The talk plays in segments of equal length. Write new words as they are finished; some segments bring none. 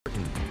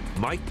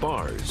Mike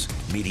Bars,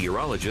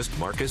 meteorologist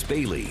Marcus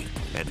Bailey,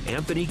 and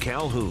Anthony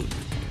Calhoun.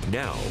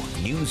 Now,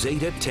 News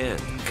 8 at 10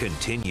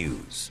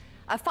 continues.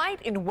 A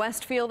fight in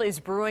Westfield is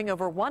brewing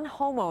over one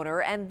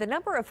homeowner and the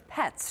number of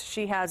pets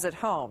she has at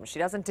home. She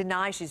doesn't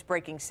deny she's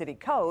breaking city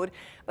code,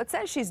 but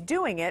says she's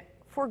doing it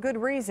for good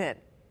reason.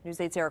 News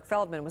 8's Eric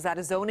Feldman was at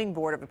a zoning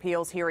board of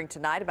appeals hearing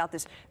tonight about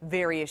this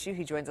very issue.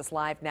 He joins us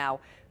live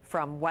now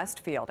from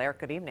Westfield. Eric,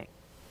 good evening.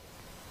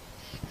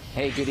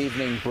 Hey, good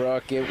evening,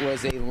 Brooke. It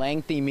was a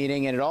lengthy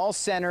meeting, and it all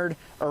centered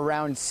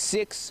around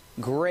 6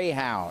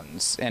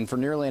 greyhounds. And for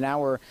nearly an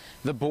hour,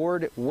 the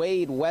board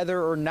weighed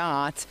whether or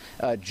not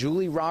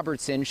Julie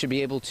Robertson should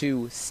be able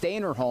to stay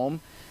in her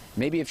home,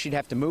 maybe if she'd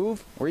have to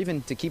move, or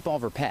even to keep all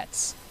of her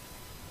pets.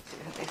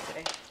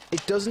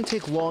 It doesn't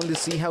take long to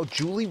see how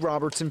Julie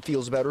Robertson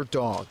feels about her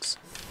dogs.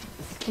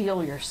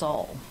 Steal your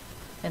soul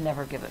and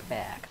never give it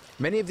back.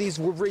 Many of these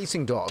were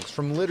racing dogs,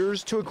 from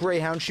litters to a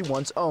greyhound she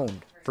once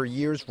owned. For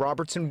years,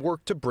 Robertson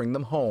worked to bring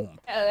them home.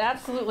 I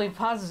absolutely,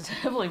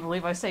 positively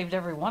believe I saved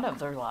every one of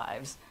their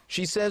lives.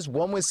 She says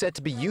one was set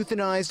to be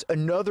euthanized,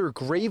 another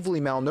gravely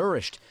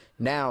malnourished.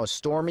 Now,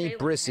 Stormy,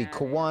 Brissy,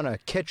 Kawana,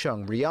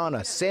 Ketchung,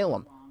 Rihanna,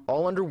 Salem,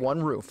 all under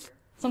one roof.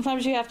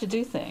 Sometimes you have to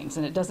do things,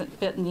 and it doesn't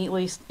fit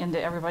neatly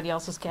into everybody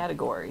else's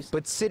categories.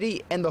 But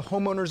city and the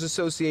Homeowners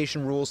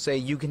Association rules say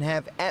you can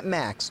have, at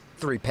max,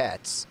 3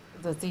 pets.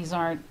 That these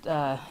aren't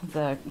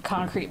the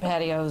concrete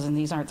patios, and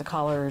these aren't the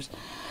colors,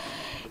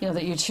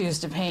 that you choose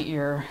to paint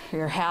your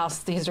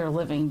house. These are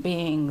living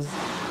beings.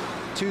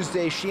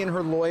 Tuesday, she and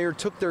her lawyer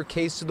took their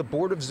case to the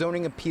Board of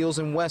Zoning Appeals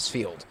in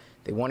Westfield.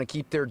 They want to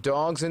keep their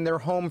dogs in their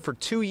home for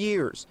 2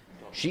 years.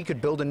 She could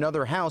build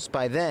another house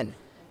by then.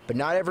 But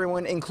not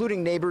everyone,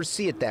 including neighbors,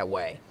 see it that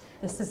way.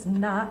 This is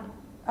not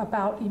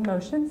about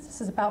emotions.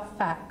 This is about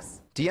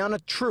facts. Deanna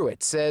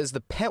Truitt says the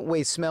pet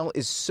waste smell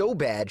is so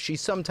bad she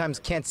sometimes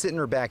can't sit in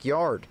her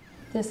backyard.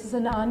 This is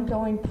an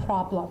ongoing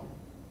problem.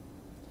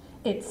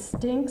 It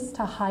stinks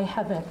to high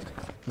heaven.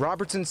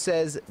 Robertson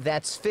says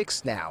that's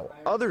fixed now.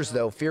 Others,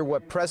 though, fear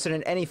what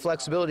precedent any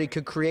flexibility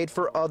could create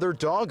for other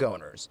dog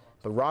owners.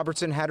 But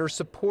Robertson had her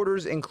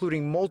supporters,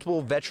 including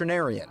multiple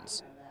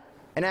veterinarians.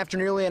 And after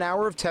nearly an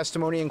hour of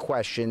testimony and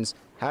questions,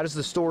 how does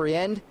the story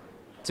end?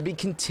 To be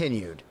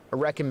continued. A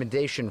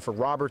recommendation for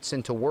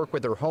Robertson to work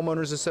with her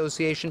homeowners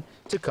association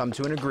to come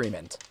to an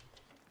agreement.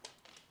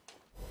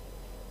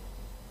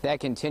 That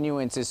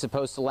continuance is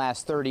supposed to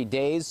last 30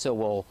 days, so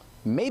we'll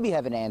maybe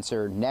have an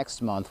answer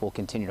next month. We'll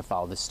continue to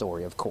follow this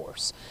story, of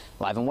course.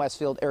 Live in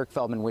Westfield, Eric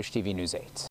Feldman, Wish TV News 8.